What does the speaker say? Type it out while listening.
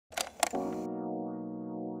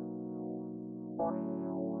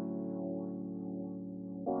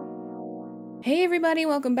Hey everybody,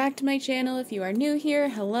 welcome back to my channel. If you are new here,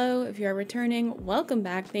 hello. If you are returning, welcome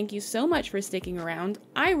back. Thank you so much for sticking around.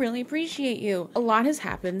 I really appreciate you. A lot has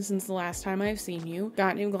happened since the last time I've seen you.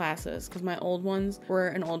 Got new glasses because my old ones were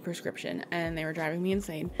an old prescription and they were driving me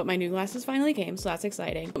insane. But my new glasses finally came, so that's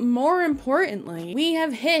exciting. More importantly, we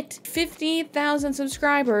have hit 50,000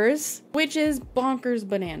 subscribers, which is bonkers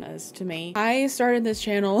bananas to me. I started this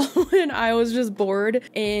channel when I was just bored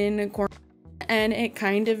in quarantine, and it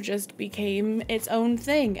kind of just became its own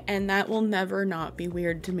thing, and that will never not be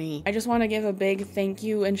weird to me. I just want to give a big thank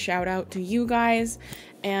you and shout out to you guys,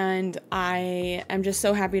 and I am just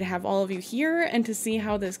so happy to have all of you here and to see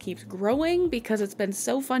how this keeps growing because it's been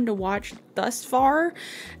so fun to watch thus far.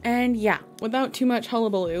 And yeah, without too much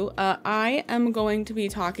hullabaloo, I am going to be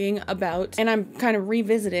talking about, and I'm kind of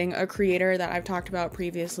revisiting a creator that I've talked about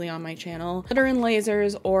previously on my channel,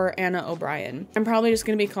 GlitterAndLazers, or Anna O'Brien. I'm probably just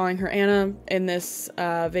going to be calling her Anna in this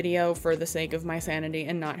video for the sake of my sanity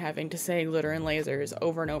and not having to say GlitterAndLazers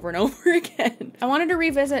over and over and over again. I wanted to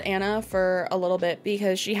revisit Anna for a little bit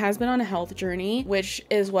because she has been on a health journey, which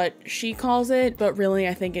is what she calls it, but really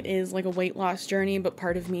I think it is like a weight loss journey, but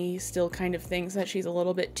part of me still kind of thinks that she's a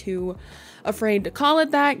little bit too afraid to call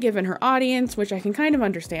it that given her audience, which I can kind of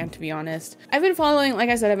understand, to be honest. I've been following, like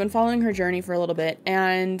I said, I've been following her journey for a little bit,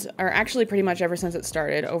 or actually pretty much ever since it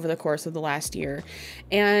started over the course of the last year.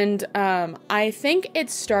 And I think it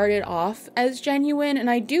started off as genuine, and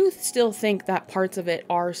I do still think that parts of it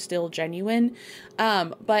are still genuine.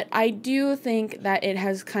 But I do think that it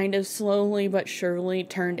has kind of slowly but surely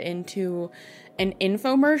turned into an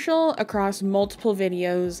infomercial across multiple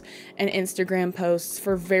videos and Instagram posts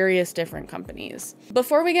for various different companies.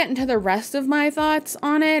 Before we get into the rest of my thoughts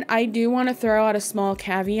on it, I do want to throw out a small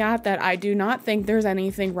caveat that I do not think there's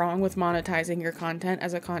anything wrong with monetizing your content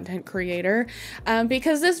as a content creator,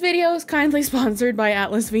 because this video is kindly sponsored by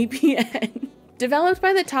AtlasVPN. Developed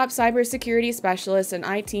by the top cybersecurity specialists and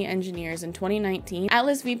IT engineers in 2019,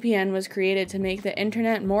 AtlasVPN was created to make the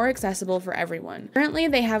internet more accessible for everyone. Currently,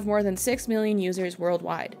 they have more than 6 million users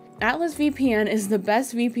worldwide. AtlasVPN is the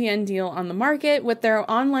best VPN deal on the market, with their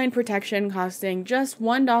online protection costing just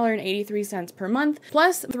 $1.83 per month,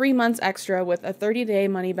 plus 3 months extra with a 30-day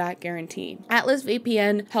money-back guarantee.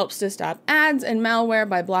 AtlasVPN helps to stop ads and malware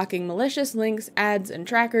by blocking malicious links, ads, and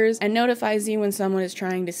trackers, and notifies you when someone is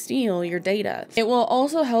trying to steal your data. It will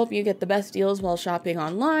also help you get the best deals while shopping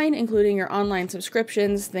online, including your online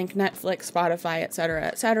subscriptions, think Netflix, Spotify,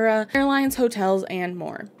 etc., airlines, hotels, and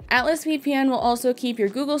more. AtlasVPN will also keep your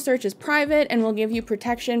Google searches private and will give you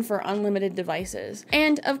protection for unlimited devices.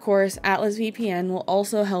 And of course, AtlasVPN will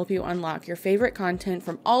also help you unlock your favorite content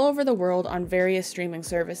from all over the world on various streaming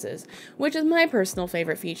services, which is my personal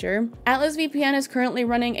favorite feature. AtlasVPN is currently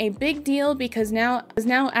running a big deal because now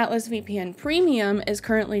AtlasVPN Premium is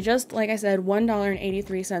currently just, like I said,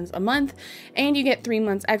 $1.83 a month, and you get 3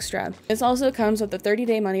 months extra. This also comes with a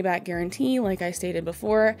 30-day money-back guarantee, like I stated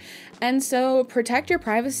before, and so protect your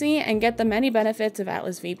privacy and get the many benefits of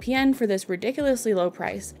AtlasVPN for this ridiculously low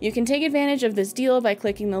price. You can take advantage of this deal by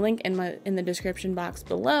clicking the link in the description box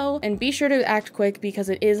below, and be sure to act quick because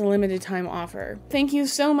it is a limited time offer. Thank you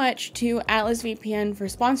so much to AtlasVPN for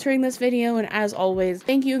sponsoring this video, and as always,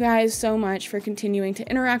 thank you guys so much for continuing to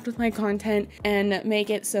interact with my content and make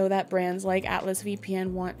it so that brands like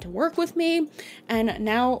AtlasVPN want to work with me. And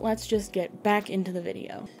now let's just get back into the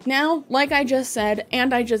video. Now, like I just said,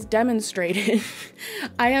 and I just demonstrated,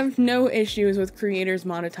 I have no issues with creators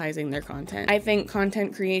monetizing their content. I think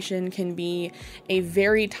content creation can be a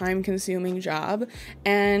very time-consuming job,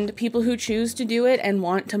 and people who choose to do it and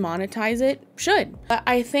want to monetize it should. But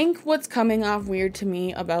I think what's coming off weird to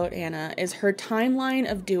me about Anna is her timeline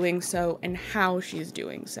of doing so and how she's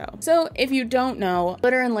doing so. So if you don't know,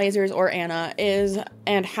 GlitterAndLazers, or Anna, is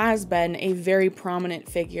and has been a very prominent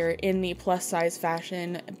figure in the plus-size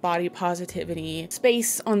fashion, body positivity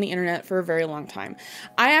space on the internet for a very long time.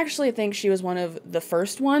 I actually think she was one of the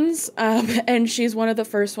first ones, and she's one of the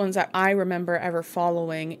first ones that I remember ever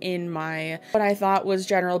following in my, what I thought was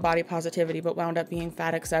general body positivity, but wound up being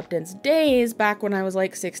fat acceptance days back when I was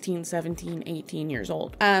like 16, 17, 18 years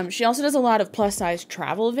old. She also does a lot of plus-size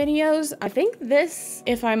travel videos. I think this,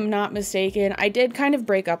 if I'm not mistaken, I did kind of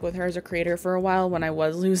break up with her as a creator for a while when I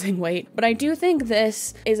was losing weight, but I do think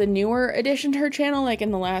this is a newer addition to her channel, like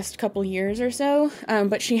in the last couple years or so,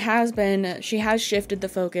 but she has shifted the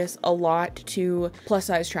focus a lot to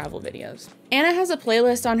plus-size travel videos. Anna has a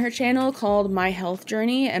playlist on her channel called My Health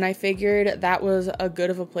Journey, and I figured that was as good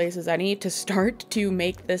of a place as any to start to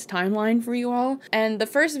make this timeline for you you all. And the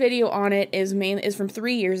first video on it is from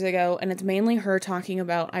 3 years ago, and it's mainly her talking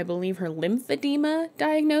about, I believe, her lymphedema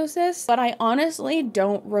diagnosis. But I honestly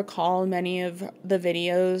don't recall many of the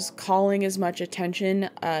videos calling as much attention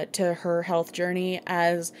to her health journey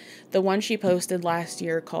as the one she posted last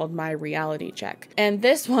year called My Reality Check. And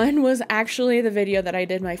this one was actually the video that I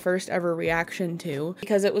did my first ever reaction to,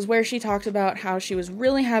 because it was where she talked about how she was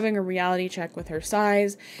really having a reality check with her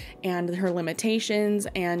size and her limitations,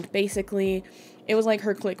 and basically it was like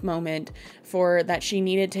her click moment for that she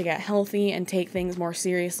needed to get healthy and take things more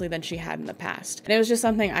seriously than she had in the past. And it was just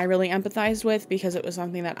something I really empathized with, because it was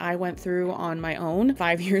something that I went through on my own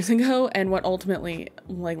 5 years ago, and what ultimately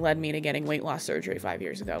led me to getting weight loss surgery 5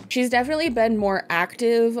 years ago. She's definitely been more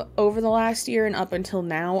active over the last year and up until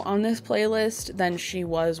now on this playlist than she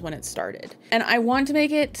was when it started. And I want to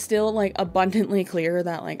make it still abundantly clear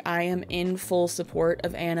that I am in full support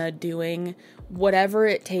of Anna doing whatever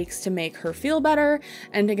it takes to make her feel better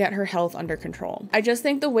and to get her health under control. I just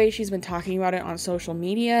think the way she's been talking about it on social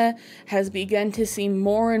media has begun to seem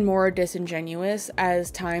more and more disingenuous as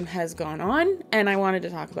time has gone on, and I wanted to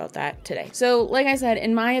talk about that today. So like I said,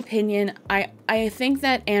 in my opinion, I think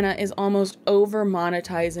that Anna is almost over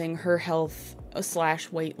monetizing her health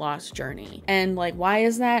 / weight loss journey. And why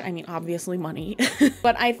is that? I mean, obviously money.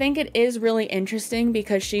 But I think it is really interesting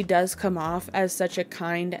because she does come off as such a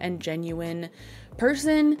kind and genuine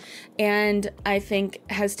person, and I think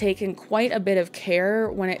has taken quite a bit of care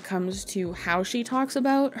when it comes to how she talks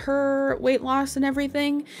about her weight loss and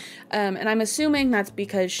everything. And I'm assuming that's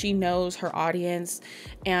because she knows her audience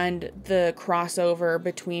and the crossover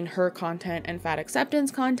between her content and fat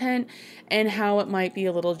acceptance content, and how it might be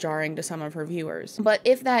a little jarring to some of her viewers. But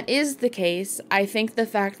if that is the case, I think the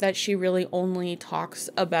fact that she really only talks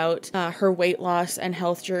about her weight loss and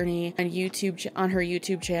health journey and on her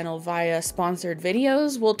YouTube channel via sponsored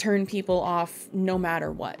videos will turn people off no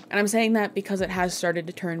matter what. And I'm saying that because it has started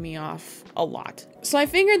to turn me off a lot. So I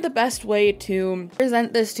figured the best way to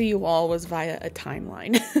present this to you all was via a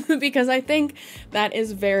timeline, because I think that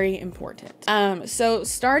is very important. So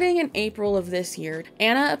starting in April of this year,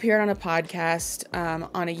 Anna appeared on a podcast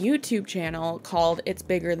on a YouTube channel called It's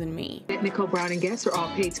Bigger Than Me. Nicole Brown and guests are all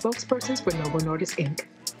paid spokespersons for Novo Nordisk Inc.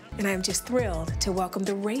 And I'm just thrilled to welcome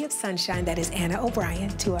the ray of sunshine that is Anna O'Brien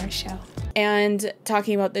to our show. And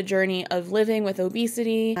talking about the journey of living with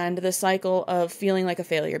obesity and the cycle of feeling like a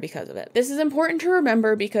failure because of it. This is important to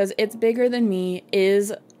remember because It's Bigger Than Me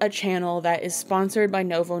is a channel that is sponsored by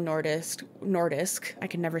Novo Nordisk. I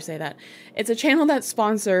can never say that. It's a channel that's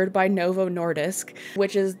sponsored by Novo Nordisk,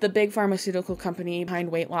 which is the big pharmaceutical company behind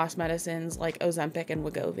weight loss medicines like Ozempic and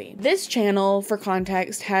Wegovy. This channel, for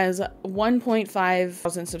context, has 1.5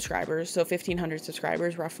 thousand subscribers, so 1,500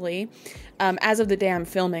 subscribers roughly, as of the day I'm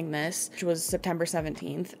filming this, which was September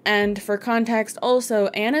 17th. And for context, also,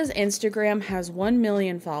 Anna's Instagram has 1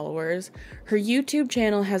 million followers. Her YouTube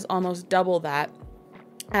channel has almost double that,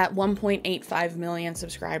 at 1.85 million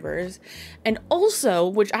subscribers. And also,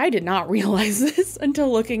 which I did not realize this until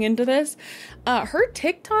looking into this, her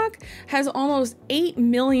TikTok has almost 8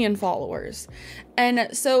 million followers.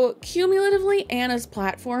 And so cumulatively, Anna's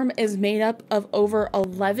platform is made up of over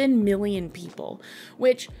 11 million people,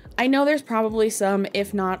 which I know there's probably some,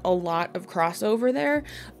 if not a lot, of crossover there,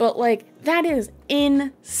 but that is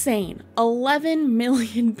insane. 11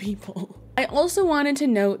 million people. I also wanted to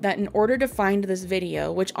note that in order to find this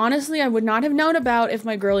video, which honestly I would not have known about if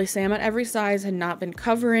my girly Sam at Every Size had not been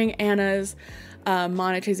covering Anna's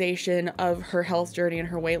monetization of her health journey and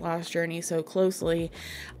her weight loss journey so closely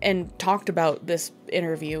and talked about this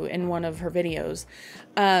interview in one of her videos.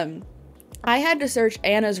 I had to search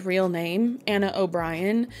Anna's real name, Anna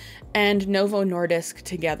O'Brien, and Novo Nordisk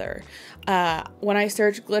together. When I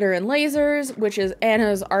searched GlitterAndLazers, which is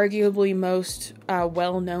Anna's arguably most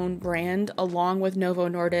well-known brand, along with Novo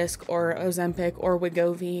Nordisk or Ozempic or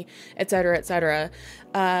Wegovy, etc.,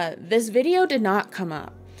 this video did not come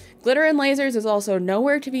up. GlitterAndLazers is also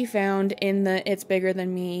nowhere to be found in the It's Bigger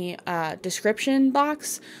Than Me description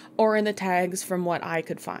box or in the tags from what I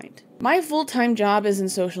could find. My full-time job is in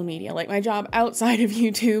social media. My job outside of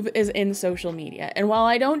YouTube is in social media. And while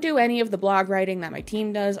I don't do any of the blog writing that my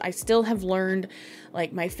team does, I still have learned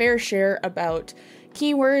my fair share about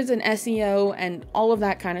keywords and SEO and all of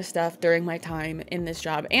that kind of stuff during my time in this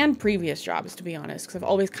job and previous jobs, to be honest, because I've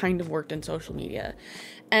always kind of worked in social media.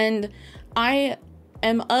 And I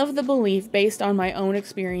am of the belief, based on my own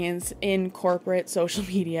experience in corporate social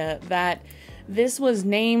media, that this was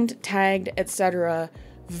named, tagged, etc.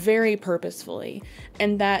 very purposefully,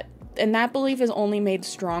 and that And that belief is only made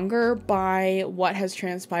stronger by what has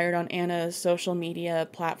transpired on Anna's social media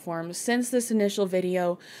platforms since this initial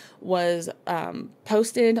video was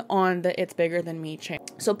posted on the It's Bigger Than Me channel.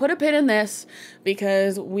 So put a pin in this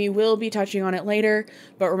because we will be touching on it later,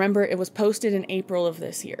 but remember it was posted in April of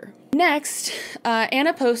this year. Next,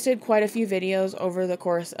 Anna posted quite a few videos over the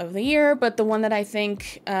course of the year, but the one that I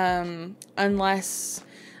think, unless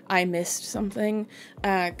I missed something,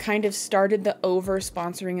 kind of started the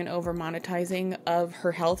over-sponsoring and over-monetizing of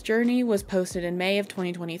her health journey was posted in May of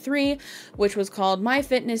 2023, which was called My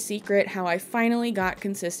Fitness Secret, How I Finally Got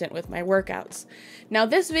Consistent with My Workouts. Now,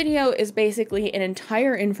 this video is basically an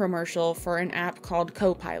entire infomercial for an app called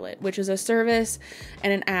Copilot, which is a service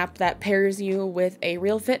and an app that pairs you with a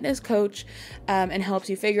real fitness coach and helps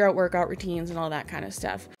you figure out workout routines and all that kind of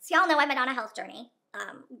stuff. So y'all know I've been on a health journey.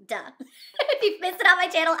 Duh. If you've missed it on my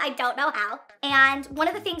channel, I don't know how. And one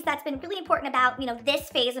of the things that's been really important about, this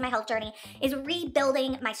phase of my health journey is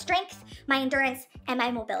rebuilding my strength, my endurance, and my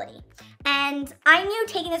mobility. And I knew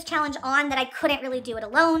taking this challenge on that I couldn't really do it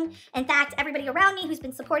alone. In fact, everybody around me who's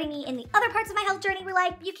been supporting me in the other parts of my health journey were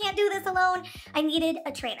like, you can't do this alone. I needed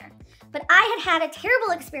a trainer. But I had a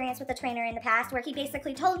terrible experience with a trainer in the past where he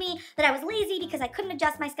basically told me that I was lazy because I couldn't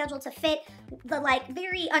adjust my schedule to fit the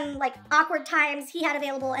very awkward times he had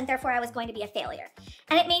available, and therefore I was going to be a failure.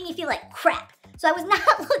 And it made me feel like crap. So I was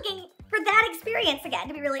not looking for that experience again,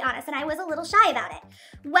 to be really honest, and I was a little shy about it.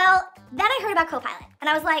 Well, then I heard about Copilot, and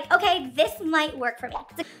I was like, okay, this might work for me.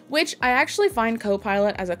 Which I actually find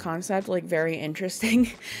Copilot as a concept very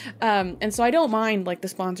interesting, and so I don't mind the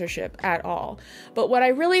sponsorship at all. But what I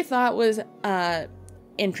really thought was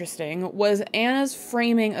interesting was Anna's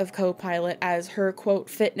framing of Copilot as her, quote,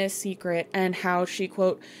 fitness secret and how she,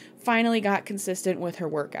 quote, finally got consistent with her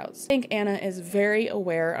workouts. I think Anna is very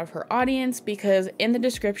aware of her audience because in the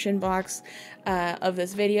description box of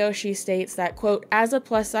this video, she states that, quote, as a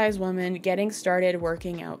plus-size woman, getting started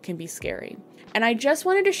working out can be scary. And I just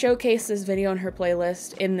wanted to showcase this video in her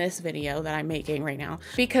playlist in this video that I'm making right now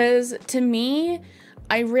because to me,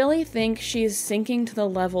 I really think she's sinking to the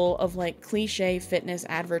level of cliche fitness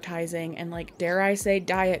advertising and dare I say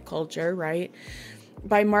diet culture, right?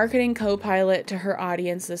 By marketing Copilot to her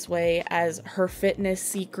audience this way as her fitness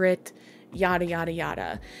secret, yada, yada,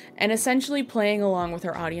 yada, and essentially playing along with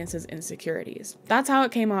her audience's insecurities. That's how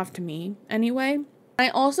it came off to me, anyway. I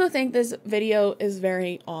also think this video is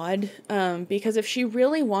very odd because if she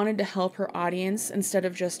really wanted to help her audience instead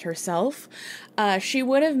of just herself, she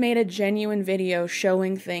would have made a genuine video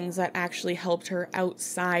showing things that actually helped her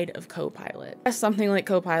outside of Copilot. Something like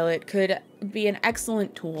Copilot could be an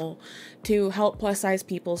excellent tool to help plus-size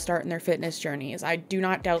people start in their fitness journeys. I do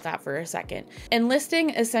not doubt that for a second. Enlisting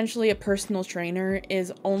essentially a personal trainer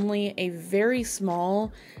is only a very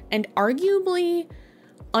small and arguably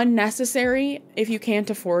unnecessary, if you can't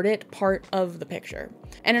afford it, part of the picture.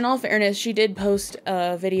 And in all fairness, she did post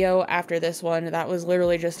a video after this one that was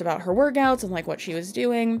literally just about her workouts and what she was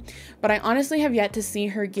doing, but I honestly have yet to see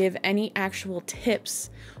her give any actual tips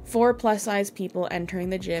for plus-size people entering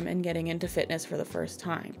the gym and getting into fitness for the first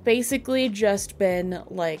time. Basically just been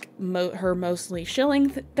her mostly shilling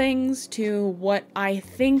things to what I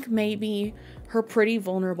think may be her pretty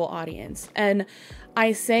vulnerable audience. And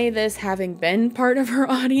I say this having been part of her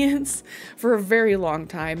audience for a very long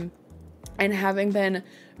time and having been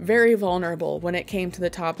very vulnerable when it came to the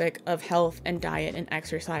topic of health and diet and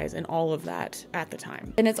exercise and all of that at the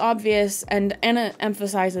time. And it's obvious, and Anna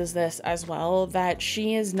emphasizes this as well, that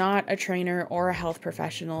she is not a trainer or a health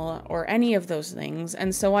professional or any of those things.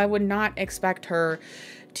 And so I would not expect her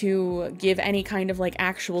to give any kind of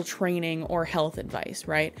actual training or health advice,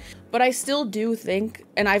 right? But I still do think,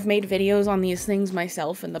 and I've made videos on these things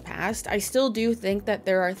myself in the past, I still do think that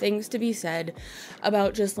there are things to be said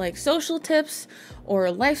about just social tips or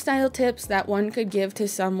lifestyle tips that one could give to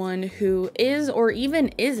someone who is or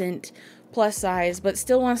even isn't plus size but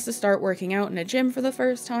still wants to start working out in a gym for the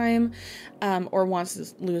first time or wants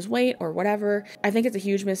to lose weight or whatever. I think it's a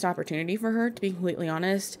huge missed opportunity for her, to be completely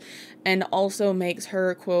honest, and also makes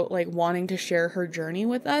her, quote, wanting to share her journey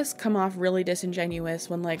with us come off really disingenuous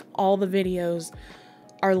when all the videos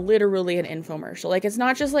are literally an infomercial. It's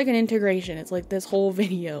not just an integration, it's this whole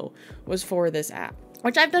video was for this app.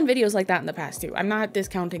 Which I've done videos like that in the past too. I'm not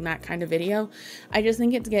discounting that kind of video. I just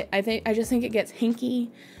think it gets hinky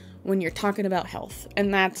when you're talking about health,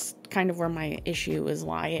 and that's kind of where my issue is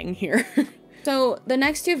lying here. So the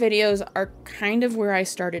next two videos are kind of where I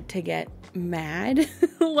started to get mad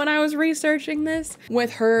when I was researching this,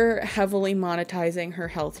 with her heavily monetizing her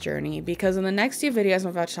health journey, because in the next two videos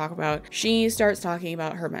I'm about to talk about, she starts talking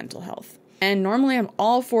about her mental health. And normally I'm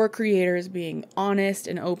all for creators being honest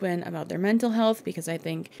and open about their mental health because I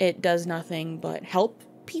think it does nothing but help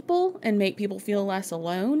people and make people feel less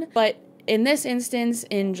alone. But in this instance,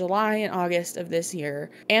 in July and August of this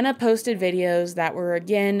year, Anna posted videos that were,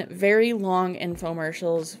 again, very long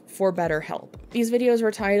infomercials for BetterHelp. These videos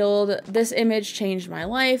were titled, "This Image Changed My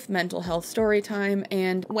Life," "Mental Health Story Time,"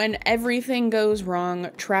 and "When Everything Goes Wrong,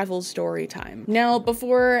 Travel Story Time." Now,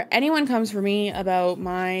 before anyone comes for me about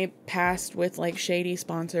my past with like shady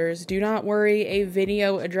sponsors, do not worry, a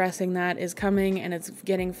video addressing that is coming and it's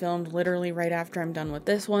getting filmed literally right after I'm done with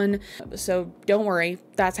this one. So don't worry,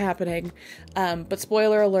 that's happening. But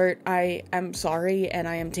spoiler alert, I am sorry and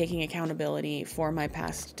I am taking accountability for my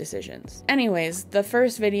past decisions. Anyways, the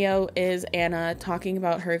first video is Anna talking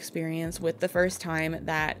about her experience with the first time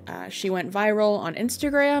that she went viral on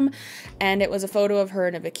Instagram, and it was a photo of her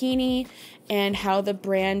in a bikini, and how the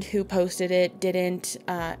brand who posted it didn't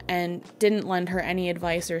lend her any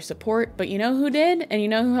advice or support. But you know who did? And you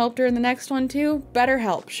know who helped her in the next one too?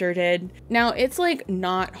 BetterHelp sure did. Now, it's like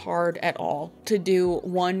not hard at all to do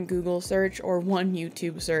one Google search or one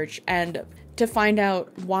YouTube search and to find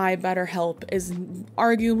out why BetterHelp is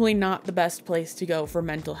arguably not the best place to go for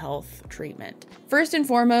mental health treatment. First and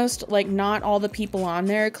foremost, like, not all the people on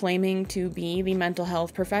there claiming to be the mental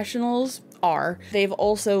health professionals are. They've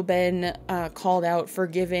also been called out for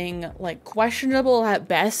giving like questionable at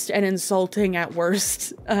best and insulting at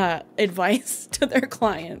worst advice to their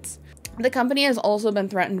clients. The company has also been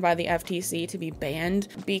threatened by the FTC to be banned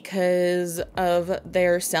because of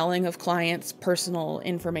their selling of clients' personal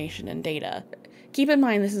information and data. Keep in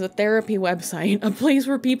mind, this is a therapy website, a place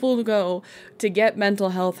where people go to get mental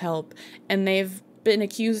health help, and they've been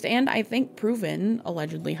accused and I think proven,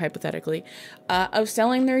 allegedly, hypothetically, of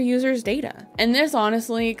selling their users' data. And this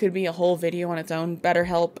honestly could be a whole video on its own,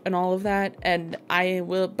 BetterHelp and all of that, and I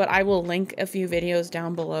will link a few videos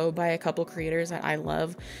down below by a couple creators that I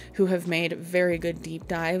love who have made very good deep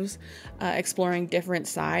dives exploring different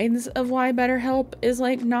sides of why BetterHelp is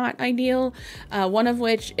like not ideal. One of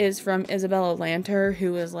which is from Isabella Lanter,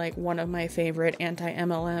 who is like one of my favorite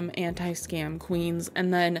anti-MLM, anti-scam queens,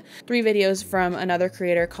 and then 3 videos from another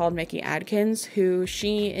creator called Mickey Adkins, who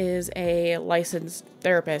she is a licensed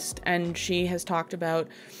therapist, and she has talked about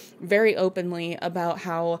very openly about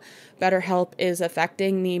how BetterHelp is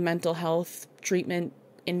affecting the mental health treatment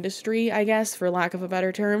industry, I guess, for lack of a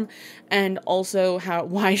better term, and also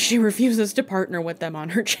why she refuses to partner with them on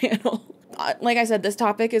her channel. Like I said, this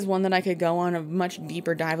topic is one that I could go on a much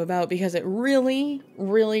deeper dive about because it really,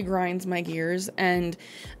 really grinds my gears. And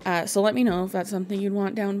so let me know if that's something you'd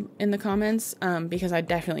want down in the comments, because I'd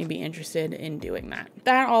definitely be interested in doing that.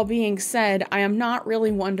 That all being said, I am not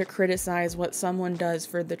really one to criticize what someone does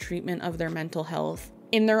for the treatment of their mental health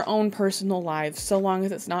in their own personal lives, so long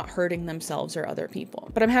as it's not hurting themselves or other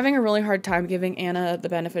people. But I'm having a really hard time giving Anna the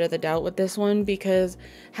benefit of the doubt with this one, because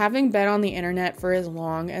having been on the internet for as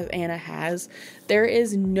long as Anna has, there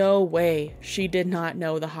is no way she did not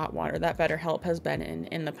know the hot water that BetterHelp has been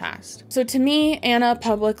in the past. So to me, Anna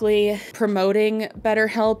publicly promoting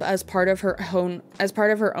BetterHelp as part of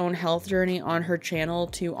her own health journey on her channel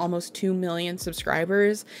to almost 2 million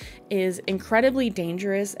subscribers is incredibly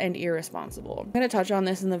dangerous and irresponsible. I'm going to touch on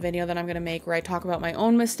this in the video that I'm going to make where I talk about my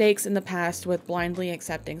own mistakes in the past with blindly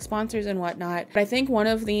accepting sponsors and whatnot. But I think one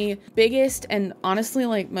of the biggest and honestly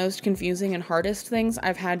like most confusing and hardest things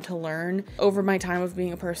I've had to learn over my time of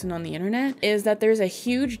being a person on the internet is that there's a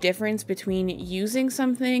huge difference between using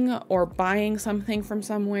something or buying something from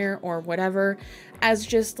somewhere or whatever as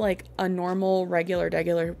just like a normal, regular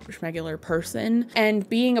schmegular person, and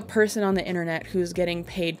being a person on the internet who's getting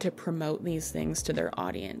paid to promote these things to their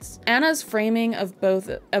audience. Anna's framing of both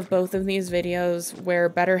of these videos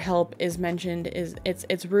where BetterHelp is mentioned is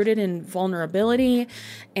it's rooted in vulnerability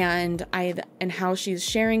and how she's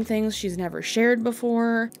sharing things she's never shared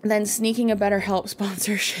before, then sneaking a BetterHelp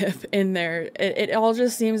sponsorship in there. It all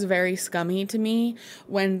just seems very scummy to me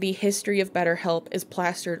when the history of BetterHelp is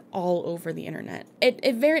plastered all over the internet.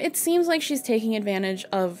 It seems like she's taking advantage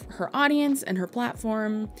of her audience and her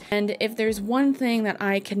platform. And if there's one thing that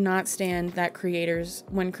I cannot stand that creators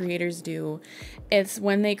do, it's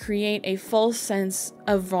when they create a false sense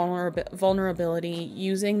of vulnerability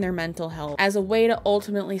using their mental health as a way to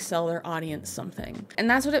ultimately sell their audience something. And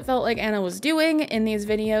that's what it felt like Anna was doing in these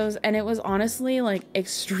videos, and it was honestly like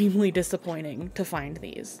extremely disappointing to find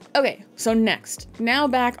these. Okay, so now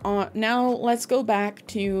let's go back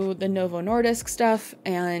to the Novo Nordisk stuff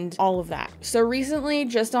and all of that. So recently,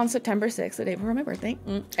 just on September 6th, the day before my birthday,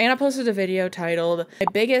 Anna posted a video titled "My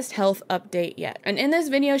Biggest Health Update Yet." And in this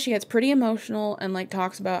video, she gets pretty emotional and and like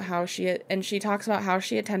talks about how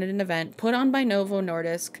she attended an event put on by Novo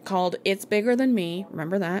Nordisk called It's Bigger Than Me,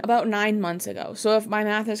 remember that, about 9 months ago. So if my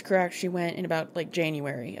math is correct, she went in about like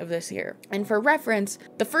January of this year. And for reference,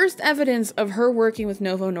 the first evidence of her working with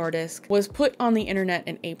Novo Nordisk was put on the internet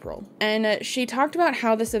in April. And she talked about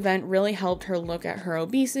how this event really helped her look at her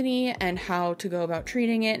obesity and how to go about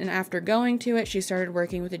treating it. And after going to it, she started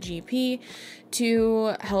working with a GP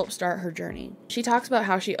to help start her journey. She talks about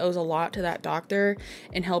how she owes a lot to that doctor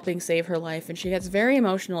in helping save her life, and she gets very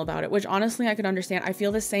emotional about it, which honestly I could understand. I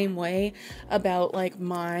feel the same way about like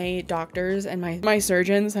my doctors and my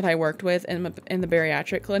surgeons that I worked with in the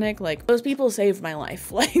bariatric clinic. Like, those people saved my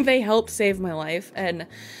life. Like, they helped save my life, and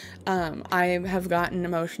I have gotten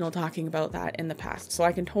emotional talking about that in the past, so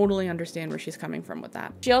I can totally understand where she's coming from with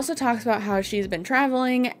that. She also talks about how she's been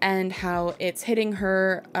traveling and how it's hitting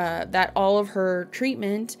her, that all of her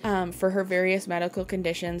treatment for her various medical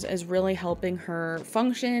conditions is really helping her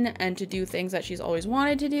function and to do things that she's always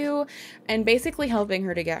wanted to do, and basically helping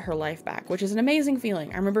her to get her life back, which is an amazing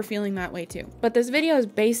feeling. I remember feeling that way too. But this video is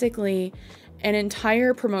basically an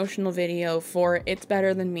entire promotional video for It's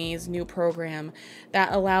Better Than Me's new program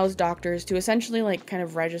that allows doctors to essentially like kind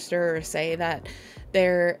of register or say that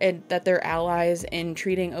they're allies in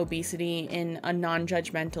treating obesity in a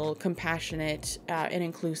non-judgmental, compassionate, and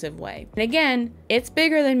inclusive way. And again, It's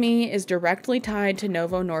Bigger Than Me is directly tied to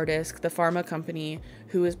Novo Nordisk, the pharma company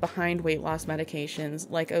who is behind weight loss medications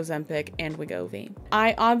like Ozempic and Wegovy.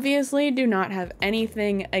 I obviously do not have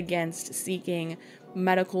anything against seeking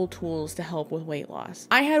medical tools to help with weight loss.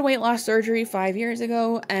 I had weight loss surgery 5 years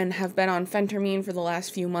ago and have been on phentermine for the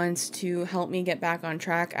last few months to help me get back on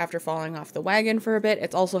track after falling off the wagon for a bit.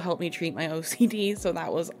 It's also helped me treat my OCD, so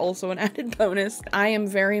that was also an added bonus. I am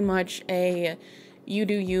very much a you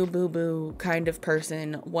do you, boo-boo kind of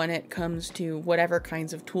person when it comes to whatever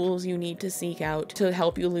kinds of tools you need to seek out to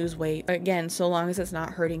help you lose weight. Again, so long as it's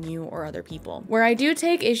not hurting you or other people. Where I do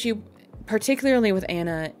take issue, particularly with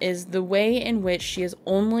Anna, is the way in which she is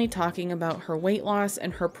only talking about her weight loss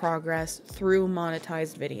and her progress through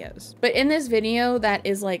monetized videos. But in this video that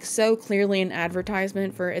is like so clearly an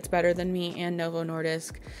advertisement for It's Better Than Me and Novo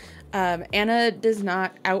Nordisk, Anna does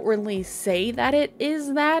not outwardly say that it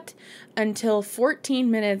is that until 14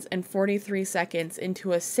 minutes and 43 seconds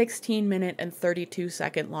into a 16-minute and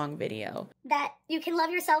 32-second long video. That you can love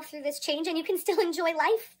yourself through this change and you can still enjoy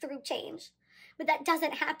life through change. But that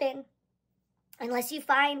doesn't happen unless you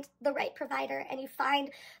find the right provider and you find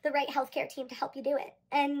the right healthcare team to help you do it.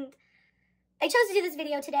 And I chose to do this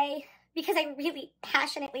video today because I really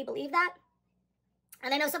passionately believe that.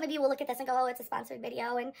 And I know some of you will look at this and go, oh, it's a sponsored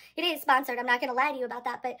video, and it is sponsored. I'm not going to lie to you about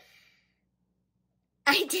that, but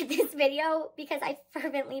I did this video because I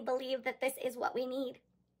fervently believe that this is what we need.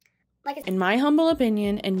 In my humble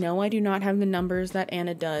opinion, and no, I do not have the numbers that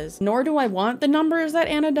Anna does, nor do I want the numbers that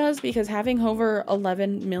Anna does, because having over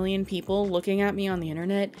 11 million people looking at me on the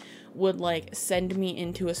internet would like send me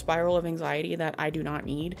into a spiral of anxiety that I do not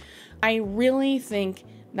need. I really think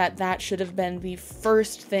that that should have been the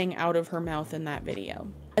first thing out of her mouth in that video,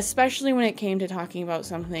 especially when it came to talking about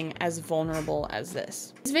something as vulnerable as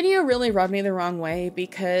this. This video really rubbed me the wrong way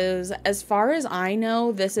because, as far as I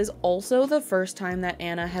know, this is also the first time that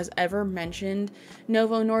Anna has ever mentioned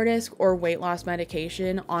Novo Nordisk or weight loss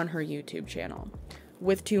medication on her YouTube channel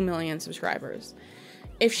with 2 million subscribers.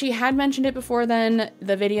 If she had mentioned it before then,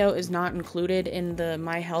 the video is not included in the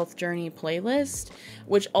My Health Journey playlist,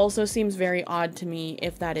 which also seems very odd to me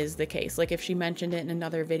if that is the case. Like if she mentioned it in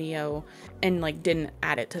another video and like didn't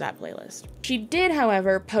add it to that playlist. She did,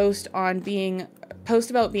 however, post about being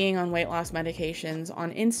on weight loss medications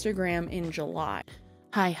on Instagram in July.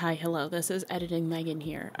 Hi, hello, this is Editing Megan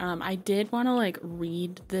here. I did want to like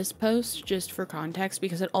read this post just for context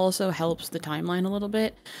because it also helps the timeline a little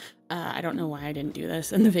bit. I don't know why I didn't do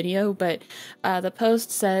this in the video, but the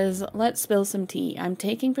post says, "Let's spill some tea. I'm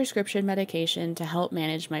taking prescription medication to help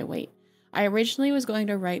manage my weight. I originally was going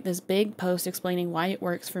to write this big post explaining why it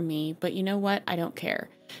works for me, but you know what? I don't care.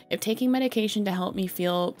 If taking medication to help me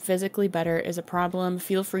feel physically better is a problem,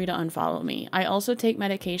 feel free to unfollow me. I also take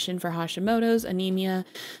medication for Hashimoto's, anemia,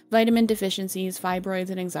 vitamin deficiencies, fibroids,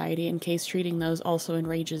 and anxiety in case treating those also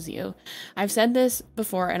enrages you. I've said this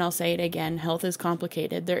before and I'll say it again, health is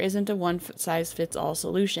complicated. There isn't a one-size-fits-all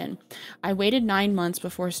solution. I waited 9 months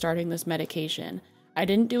before starting this medication. I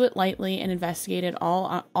didn't do it lightly and investigated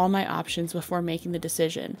all my options before making the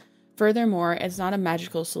decision. Furthermore, it's not a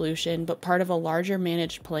magical solution, but part of a larger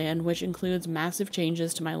managed plan, which includes massive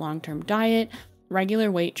changes to my long-term diet,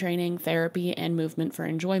 regular weight training, therapy, and movement for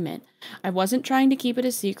enjoyment. I wasn't trying to keep it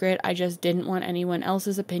a secret, I just didn't want anyone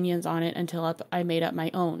else's opinions on it until I made up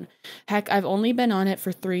my own. Heck, I've only been on it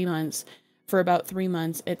for about 3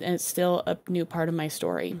 months, and it's still a new part of my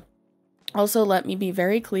story. Also, let me be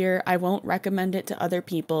very clear, I won't recommend it to other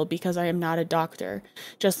people because I am not a doctor,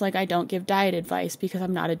 just like I don't give diet advice because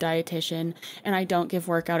I'm not a dietitian, and I don't give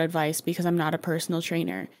workout advice because I'm not a personal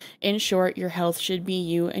trainer. In short, your health should be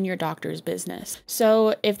you and your doctor's business.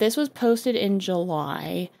 So if this was posted in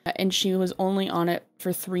July, and she was only on it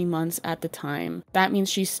for 3 months at the time, that means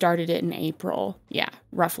she started it in April. Yeah,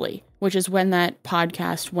 roughly, which is when that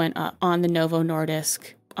podcast went up on the Novo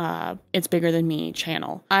Nordisk It's Bigger Than Me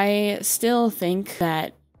channel. I still think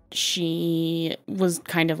that she was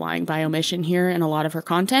kind of lying by omission here in a lot of her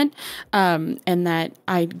content, and that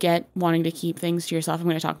I get wanting to keep things to yourself. I'm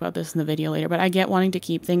going to talk about this in the video later, but I get wanting to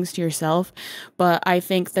keep things to yourself. But I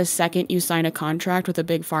think the second you sign a contract with a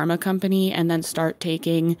big pharma company and then start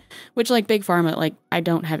taking, which like big pharma, like I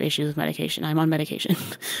don't have issues with medication. I'm on medication,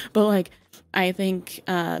 but like I think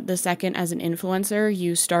the second as an influencer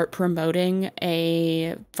you start promoting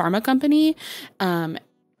a pharma company,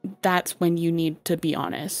 that's when you need to be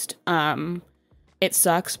honest. It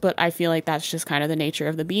sucks, but I feel like that's just kind of the nature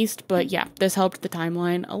of the beast. But yeah, this helped the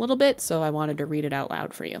timeline a little bit, so I wanted to read it out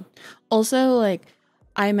loud for you. Also, like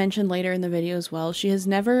I mentioned later in the video as well, she has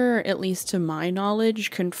never, at least to my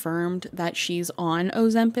knowledge, confirmed that she's on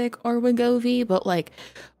Ozempic or Wegovy, but like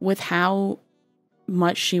with how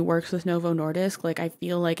much she works with Novo Nordisk, like I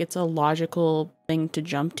feel like it's a logical thing to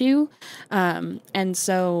jump to. And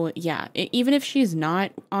so yeah, even if she's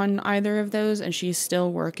not on either of those and she's still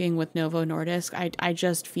working with Novo Nordisk, I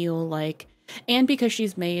just feel like, and because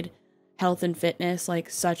she's made health and fitness like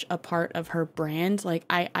such a part of her brand, like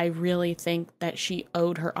I really think that she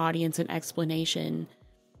owed her audience an explanation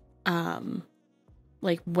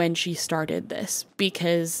like when she started this,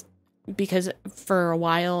 because for a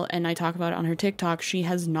while, and I talk about it on her TikTok, she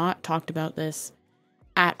has not talked about this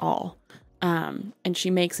at all. And she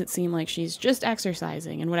makes it seem like she's just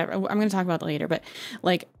exercising and whatever. I'm going to talk about that later, but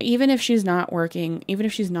like, even if she's not working, even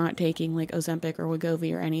if she's not taking like Ozempic or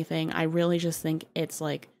Wegovy or anything, I really just think it's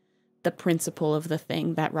like the principle of the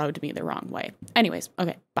thing that rubbed me the wrong way. Anyways,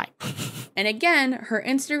 okay, bye. And again, her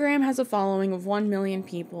Instagram has a following of 1 million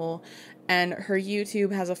people, and her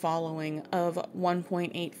YouTube has a following of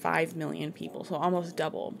 1.85 million people, so almost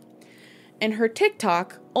double. And her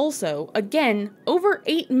TikTok also, again, over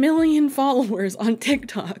 8 million followers on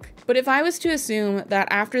TikTok. But if I was to assume that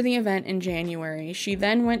after the event in January, she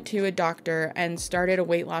then went to a doctor and started a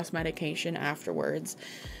weight loss medication afterwards,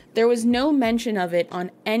 there was no mention of it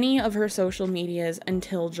on any of her social medias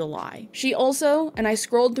until July. She also, and I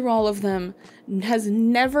scrolled through all of them, has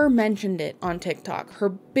never mentioned it on TikTok, her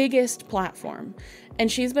biggest platform.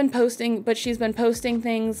 And she's been posting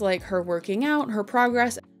things like her working out, her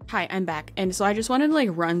progress. Hi, I'm back. And so I just wanted to like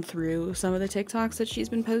run through some of the TikToks that she's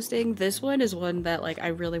been posting. This one is one that like I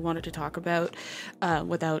really wanted to talk about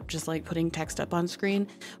without just like putting text up on screen,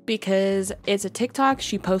 because it's a TikTok.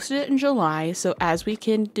 She posted it in July. So as we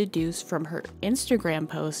can deduce from her Instagram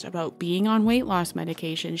post about being on weight loss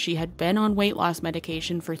medication, she had been on weight loss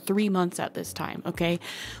medication for 3 months at this time, okay?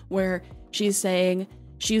 Where she's saying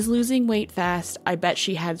she's losing weight fast. I bet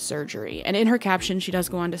she had surgery. And in her caption, she does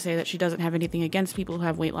go on to say that she doesn't have anything against people who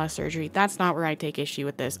have weight loss surgery. That's not where I take issue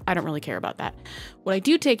with this. I don't really care about that. What I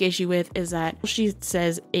do take issue with is that she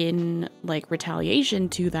says in like retaliation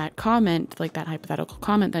to that comment, like that hypothetical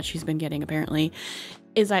comment that she's been getting apparently,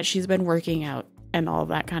 is that she's been working out and all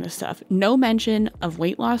that kind of stuff. No mention of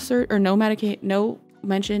weight loss or no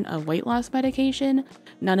mention of weight loss medication.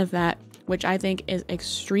 None of that, which I think is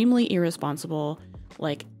extremely irresponsible.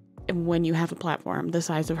 Like when you have a platform the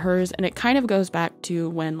size of hers. And it kind of goes back to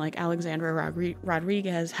when like Alexandra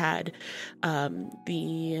Rodriguez had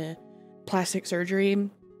the plastic surgery.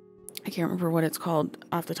 I can't remember what it's called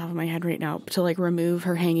off the top of my head right now, to like remove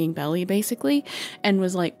her hanging belly basically, and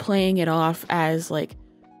was like playing it off as like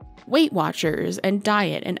Weight Watchers and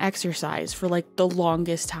diet and exercise for like the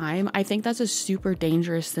longest time. I think that's a super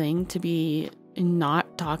dangerous thing to be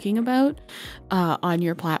not talking about on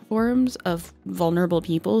your platforms of vulnerable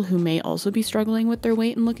people who may also be struggling with their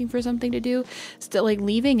weight and looking for something to do. Still, like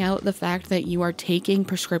leaving out the fact that you are taking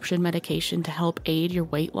prescription medication to help aid your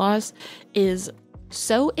weight loss is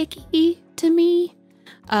so icky to me.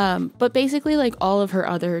 But basically like all of her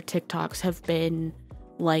other TikToks have been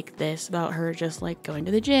like this, about her just like going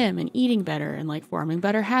to the gym and eating better and like forming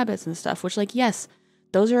better habits and stuff, which like, yes,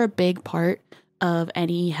 those are a big part of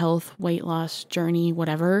any health, weight loss journey,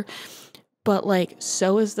 whatever. But like,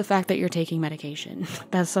 so is the fact that you're taking medication.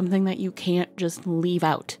 That's something that you can't just leave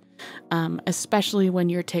out. Especially when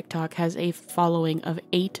your TikTok has a following of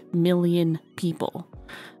 8 million people.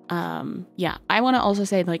 Yeah, I want to also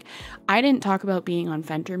say, like, I didn't talk about being on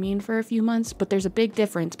phentermine for a few months, but there's a big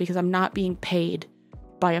difference because I'm not being paid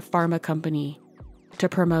by a pharma company to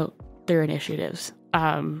promote their initiatives.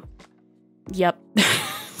 Yep.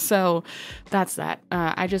 So that's that.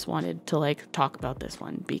 I just wanted to like talk about this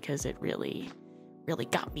one because it really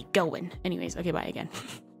got me going. Anyways, okay, bye again.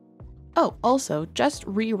 Oh, also, just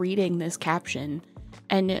rereading this caption,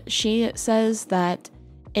 and she says that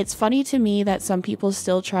it's funny to me that some people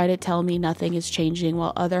still try to tell me nothing is changing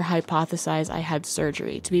while others hypothesize I had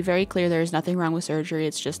surgery. To be very clear, there is nothing wrong with surgery.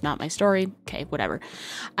 It's just not my story. Okay, whatever.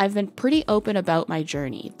 I've been pretty open about my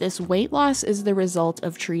journey. This weight loss is the result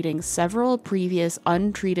of treating several previous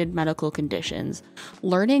untreated medical conditions,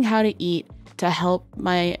 learning how to eat to help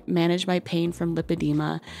manage my pain from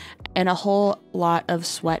lipedema, and a whole lot of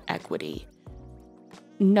sweat equity.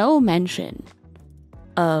 No mention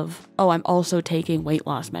of, oh, I'm also taking weight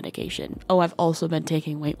loss medication. Oh, I've also been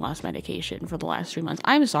taking weight loss medication for the last 3 months.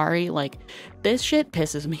 I'm sorry, like, this shit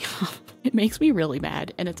pisses me off. It makes me really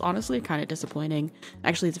mad, and it's honestly kind of disappointing.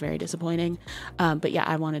 Actually, it's very disappointing. But yeah,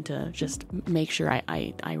 I wanted to just make sure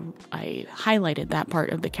I highlighted that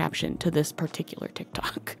part of the caption to this particular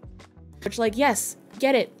TikTok. Which, like, yes,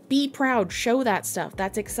 get it, be proud, show that stuff,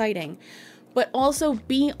 that's exciting. But also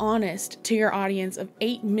be honest to your audience of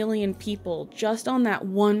 8 million people just on that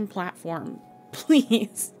one platform,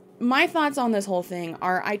 please. My thoughts on this whole thing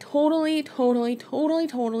are I totally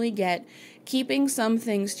get keeping some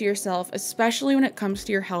things to yourself, especially when it comes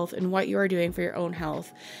to your health and what you are doing for your own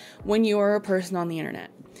health when you are a person on the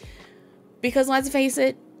internet. Because let's face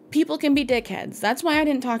it, people can be dickheads. That's why I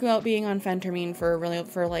didn't talk about being on phentermine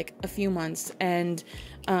for like a few months, and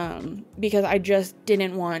because I just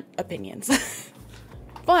didn't want opinions.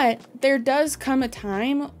 But there does come a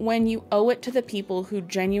time when you owe it to the people who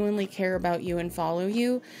genuinely care about you and follow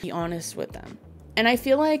you, be honest with them. And I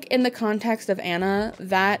feel like in the context of Anna,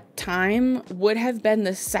 that time would have been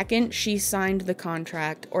the second she signed the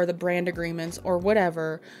contract or the brand agreements or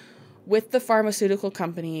whatever with the pharmaceutical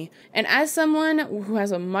company. And as someone who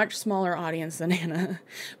has a much smaller audience than Anna,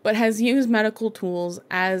 but has used medical tools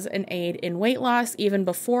as an aid in weight loss even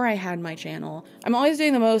before I had my channel, I'm always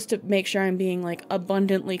doing the most to make sure I'm being like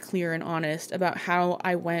abundantly clear and honest about how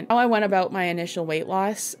I went about my initial weight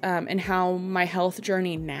loss, and how my health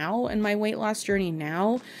journey now and my weight loss journey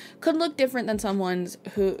now could look different than someone's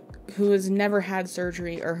who has never had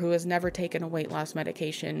surgery or who has never taken a weight loss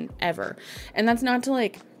medication ever. And that's not to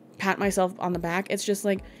like pat myself on the back. It's just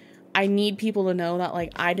like, I need people to know that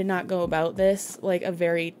like I did not go about this like a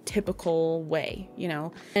very typical way, you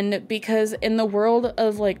know? And because in the world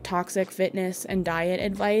of like toxic fitness and diet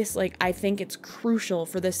advice, like I think it's crucial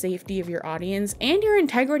for the safety of your audience and your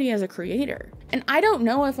integrity as a creator. And I don't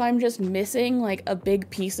know if I'm just missing like a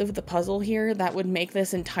big piece of the puzzle here that would make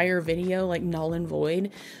this entire video like null and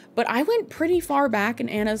void. But I went pretty far back in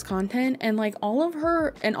Anna's content and like all of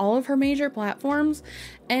her major platforms,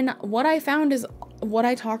 and what I found is what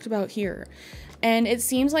I talked about here. And it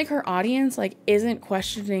seems like her audience like isn't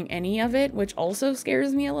questioning any of it, which also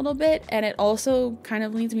scares me a little bit, and it also kind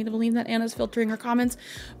of leads me to believe that Anna's filtering her comments,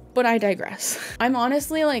 but I digress. I'm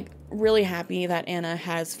honestly like really happy that Anna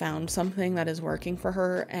has found something that is working for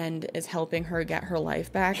her and is helping her get her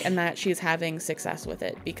life back, and that she's having success with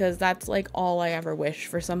it, because that's like all I ever wish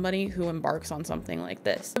for somebody who embarks on something like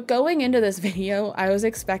this. But going into this video, I was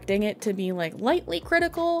expecting it to be like lightly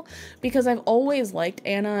critical because I've always liked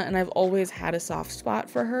Anna and I've always had a soft spot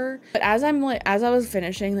for her. But as I was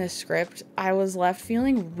finishing this script, I was left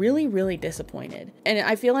feeling really disappointed. And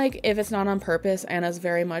I feel like if it's not on purpose, Anna's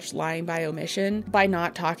very much lying by omission by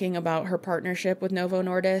not talking about her partnership with Novo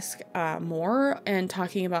Nordisk more, and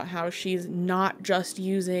talking about how she's not just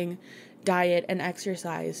using diet and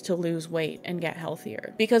exercise to lose weight and get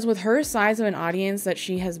healthier. Because with her size of an audience that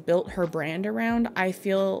she has built her brand around, I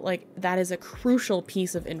feel like that is a crucial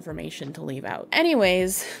piece of information to leave out.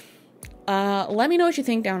 Anyways, let me know what you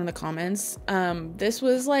think down in the comments. This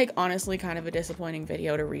was like honestly kind of a disappointing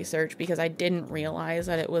video to research because I didn't realize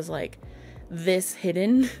that it was like this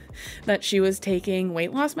hidden that she was taking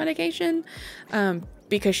weight loss medication,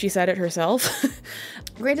 because she said it herself.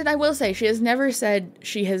 Granted, I will say she has never said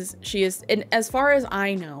she is, and as far as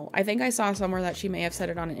I know, I think I saw somewhere that she may have said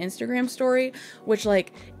it on an Instagram story, which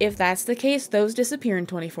like, if that's the case, those disappear in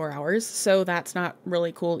 24 hours. So that's not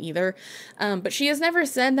really cool either. But she has never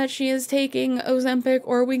said that she is taking Ozempic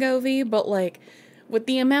or Wegovy, but like with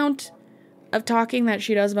the amount of talking that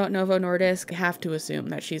she does about Novo Nordisk, I have to assume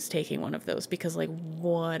that she's taking one of those because, like,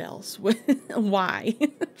 what else? Why?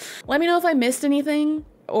 Let me know if I missed anything,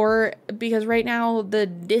 or because right now the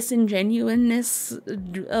disingenuousness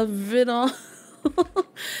of it all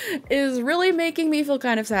is really making me feel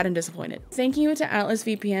kind of sad and disappointed. Thank you to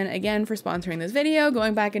AtlasVPN again for sponsoring this video,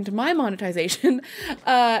 going back into my monetization,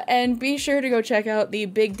 and be sure to go check out the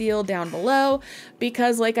big deal down below,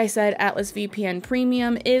 because like I said, AtlasVPN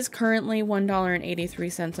Premium is currently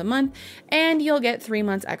 $1.83 a month, and you'll get 3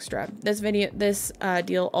 months extra. This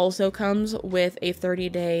deal also comes with a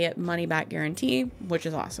 30-day money-back guarantee, which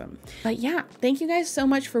is awesome. But yeah, thank you guys so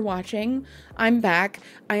much for watching. I'm back.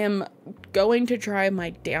 I am going to try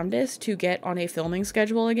my damnedest to get on a filming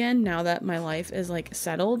schedule again now that my life is like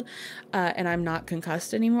settled, and I'm not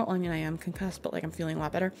concussed anymore. Well, I mean, I am concussed, but like I'm feeling a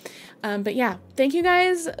lot better. But yeah, thank you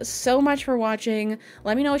guys so much for watching.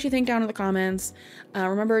 Let me know what you think down in the comments.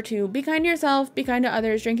 Remember to be kind to yourself, be kind to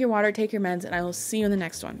others, drink your water, take your meds, and I will see you in the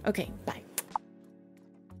next one. Okay, bye.